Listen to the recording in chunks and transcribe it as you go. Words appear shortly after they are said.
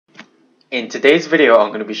In today's video, I'm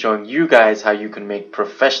going to be showing you guys how you can make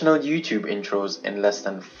professional YouTube intros in less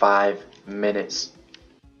than 5 minutes.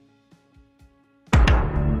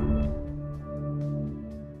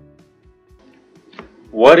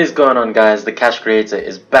 What is going on, guys? The Cash Creator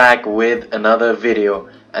is back with another video,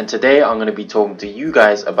 and today I'm going to be talking to you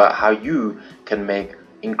guys about how you can make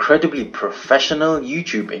incredibly professional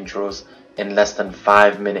YouTube intros in less than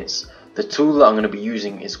 5 minutes. The tool that I'm going to be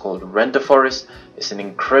using is called Renderforest. It's an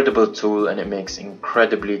incredible tool and it makes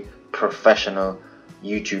incredibly professional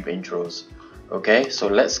YouTube intros. Okay, so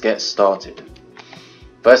let's get started.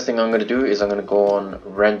 First thing I'm going to do is I'm going to go on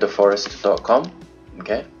renderforest.com.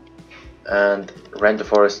 okay, and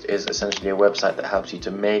Renderforest is essentially a website that helps you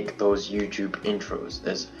to make those YouTube intros.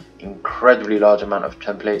 There's incredibly large amount of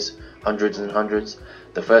templates, hundreds and hundreds.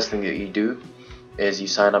 The first thing that you do is you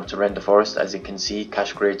sign up to Renderforest. As you can see,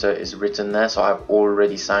 Cash Creator is written there, so I've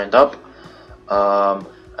already signed up.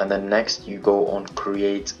 And then next you go on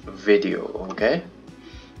create video. Okay,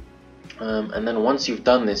 and then once you've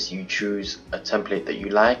done this, you choose a template that you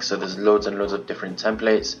like. So there's loads and loads of different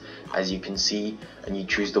templates, as you can see, and you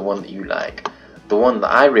choose the one that you like. The one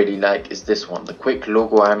that I really like is this one, the quick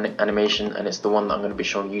logo animation, and it's the one that I'm going to be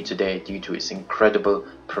showing you today due to its incredible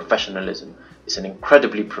professionalism. It's an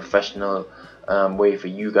incredibly professional way for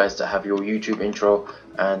you guys to have your YouTube intro,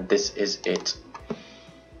 and this is it.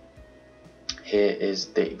 Here is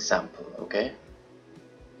the example. Okay,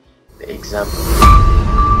 the example.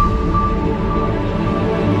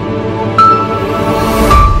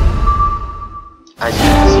 As you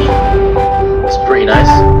can see, it's pretty nice.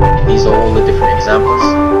 These are all the different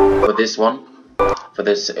examples for this one. For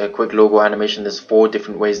this quick logo animation, there's 4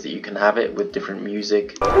 different ways that you can have it with different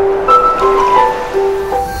music.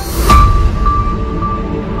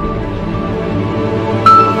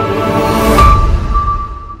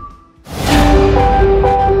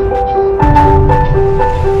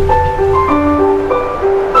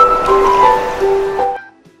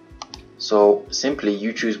 So simply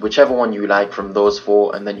you choose whichever one you like from those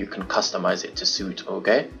 4, and then you can customize it to suit.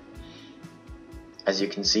 Okay, as you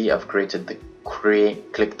can see, I've created the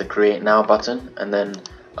click the create now button, and then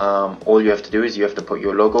all you have to do is you have to put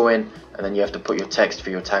your logo in, and then you have to put your text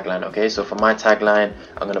for your tagline. Okay, so for my tagline,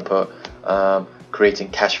 I'm going to put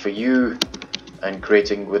creating cash for you, and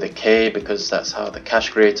creating with a K because that's how the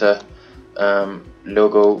Cash Creator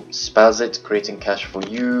logo spells it, creating cash for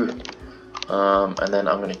you. And then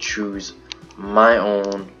I'm going to choose my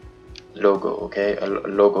own logo. Okay, a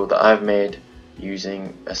logo that I've made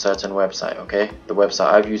using a certain website. Okay, the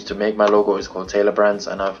website I've used to make my logo is called Taylor Brands,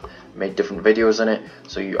 and I've made different videos on it.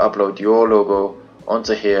 So you upload your logo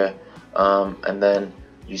onto here, and then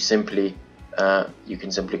you simply you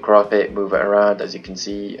can simply crop it, move it around. As you can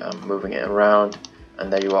see, I'm moving it around,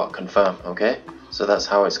 and there you are, confirm. Okay, so that's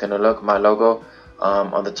how it's going to look, my logo.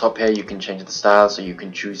 On the top here you can change the style, so you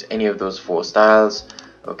can choose any of those 4 styles,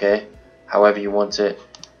 okay, however you want it,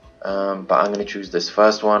 but I'm going to choose this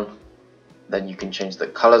first one. Then you can change the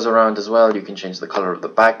colors around as well. You can change the color of the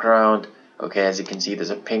background. Okay, as you can see, there's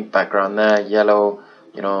a pink background there, yellow,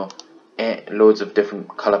 you know, loads of different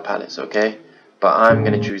color palettes. Okay, but I'm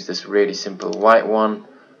going to choose this really simple white one.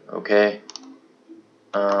 Okay,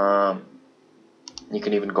 you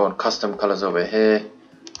can even go on custom colors over here,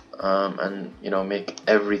 and you know, make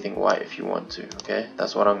everything white if you want to. Okay,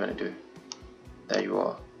 that's what I'm going to do. There you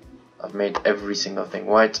are, I've made every single thing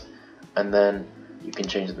white. And then you can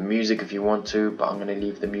change the music if you want to, but I'm going to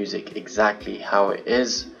leave the music exactly how it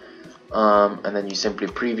is. And then you simply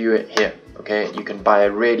preview it here. Okay, you can buy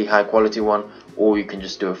a really high quality one, or you can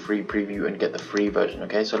just do a free preview and get the free version.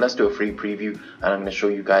 Okay, so let's do a free preview, and I'm going to show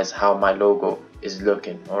you guys how my logo is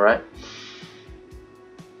looking. Alright,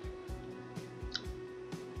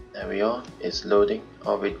 there we are, it's loading.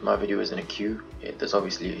 My video is in a queue. There's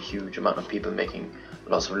obviously a huge amount of people making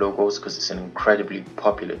lots of logos because it's an incredibly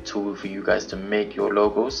popular tool for you guys to make your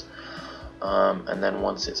logos. And then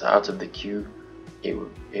once it's out of the queue,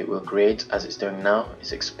 it will create, as it's doing now.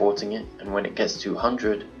 It's exporting it, and when it gets to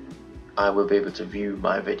 100, I will be able to view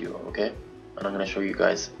my video. Okay, and I'm going to show you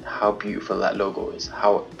guys how beautiful that logo is,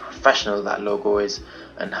 how professional that logo is,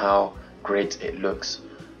 and how great it looks.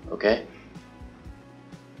 Okay,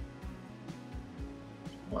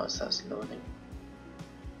 whilst that's loading,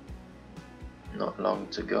 not long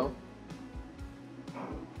to go.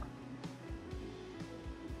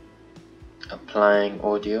 Applying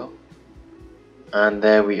audio, and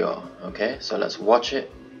there we are. Okay, so let's watch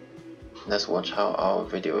it. Let's watch how our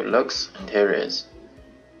video looks, and here it is.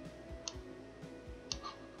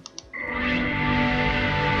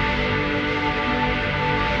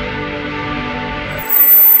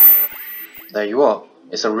 There you are.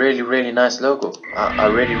 It's a really nice logo. I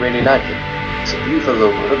really like it. It's a beautiful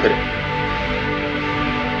logo. Look at it.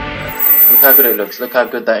 Look how good it looks. Look how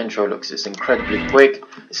good that intro looks. It's incredibly quick.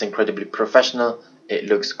 It's incredibly professional. It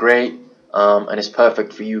looks great. And it's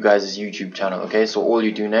perfect for you guys' YouTube channel. Okay, so all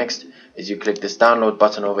you do next is you click this download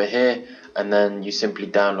button over here, and then you simply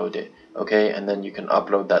download it. Okay, and then you can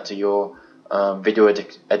upload that to your video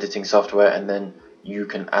editing software, and then you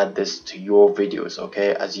can add this to your videos,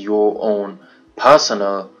 okay, as your own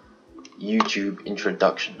personal YouTube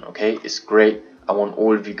introduction. Okay, it's great. I want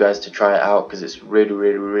all of you guys to try it out because it's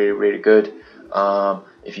really good.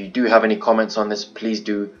 If you do have any comments on this, please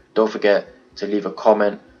don't forget to leave a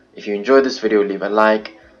comment. If you enjoyed this video, leave a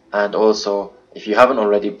like, and also if you haven't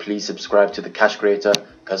already, please subscribe to the Cash Creator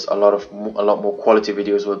because a lot more quality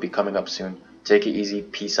videos will be coming up soon. Take it easy.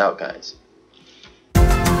 Peace out, guys.